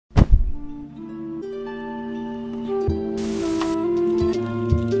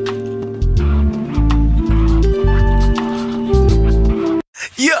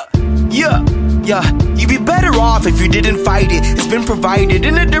you didn't fight it. It's been provided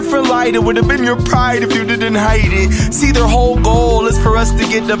in a different light. It would have been your pride if you didn't hide it. See, their whole goal is for us to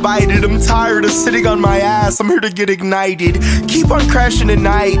get divided. I'm tired of sitting on my ass, I'm here to get ignited. Keep on crashing at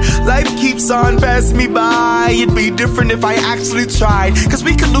night, life keeps on passing me by. It'd be different if I actually tried, cause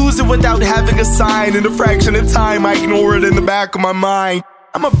we could lose it without having a sign. In a fraction of time, I ignore it in the back of my mind.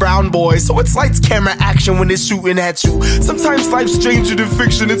 I'm a brown boy, so it's lights, camera, action when it's shooting at you. Sometimes life's stranger than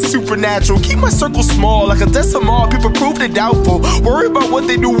fiction, it's supernatural. Keep my circle small, like a decimal, people prove they're doubtful. Worry about what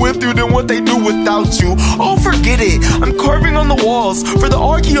they do with you than what they do without you. Oh, forget it, I'm carving on the walls for the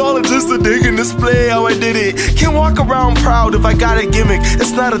archaeologists to dig and display how I did it. Can't walk around proud if I got a gimmick,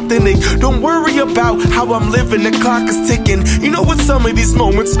 it's not authentic. Don't worry about how I'm living, the clock is ticking. You know, with some of these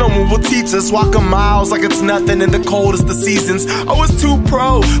moments, no one will teach us. Walking miles like it's nothing in the coldest of seasons. I was too pro,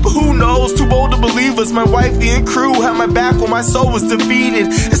 but who knows, too bold to believe us. My wifey and crew had my back when my soul was defeated.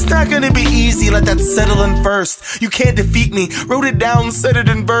 It's not gonna be easy, let that settle in first. You can't defeat me, wrote it down, said it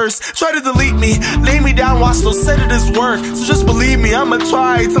in verse. Try to delete me, lay me down, watch those sedatives work. So just believe me, I'ma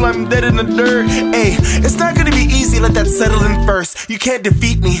try till I'm dead in the dirt. Ay, it's not gonna be easy, let that settle in first. You can't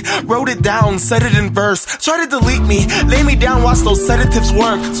defeat me, wrote it down, said it in verse. Try to delete me, lay me down, watch those sedatives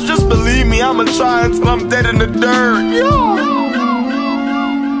work. So just believe me, I'ma try until I'm dead in the dirt. Yeah.